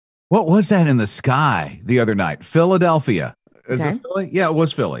What was that in the sky the other night? Philadelphia. Is Okay. it Philly? Yeah, it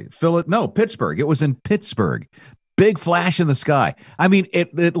was Philly. No, Pittsburgh. It was in Pittsburgh. Big flash in the sky. I mean,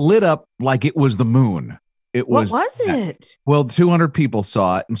 it lit up like it was the moon. It What was. was it? Well, 200 people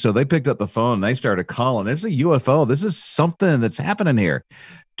saw it, and so they picked up the phone and they started calling. This is a UFO. This is something that's happening here.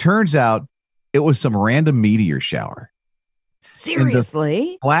 Turns out it was some random meteor shower.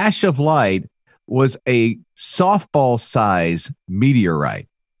 Seriously? Flash of light was a softball size meteorite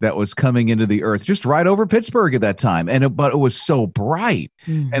that was coming into the earth just right over Pittsburgh at that time. But it was so bright.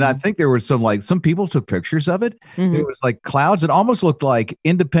 Mm-hmm. And I think there was some people took pictures of it. Mm-hmm. It was like clouds. It almost looked like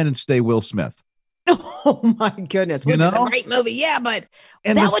Independence Day Will Smith. Oh my goodness, which is a great movie. Yeah, but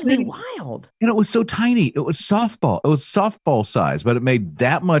that would be wild. And it was so tiny. It was softball. It was softball size, but it made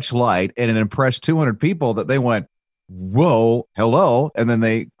that much light and it impressed 200 people that they went, whoa, hello. And then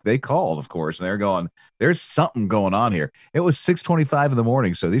they called, of course, and they're going, there's something going on here. It was 6:25 in the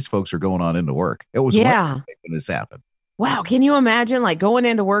morning, so these folks are going on into work. It was when this happened. Wow. Can you imagine like going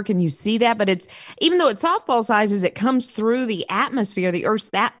into work and you see that? But it's, even though it's softball sizes, it comes through the atmosphere, the Earth's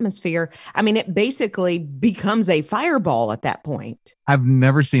atmosphere. I mean, it basically becomes a fireball at that point. I've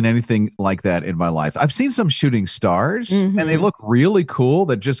never seen anything like that in my life. I've seen some shooting stars and they look really cool.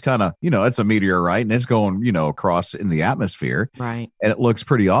 That just kind of, it's a meteorite and it's going, across in the atmosphere. Right. And it looks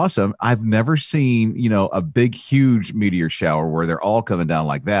pretty awesome. I've never seen, a big, huge meteor shower where they're all coming down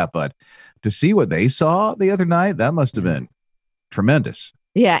like that. But to see what they saw the other night, that must have been tremendous.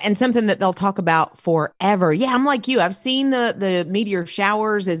 Yeah, and something that they'll talk about forever. Yeah, I'm like you. I've seen the meteor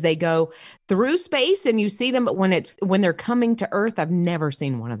showers as they go through space and you see them, but when they're coming to Earth, I've never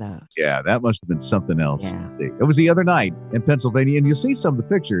seen one of those. Yeah, that must have been something else. Yeah. It was the other night in Pennsylvania, and you'll see some of the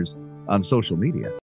pictures on social media.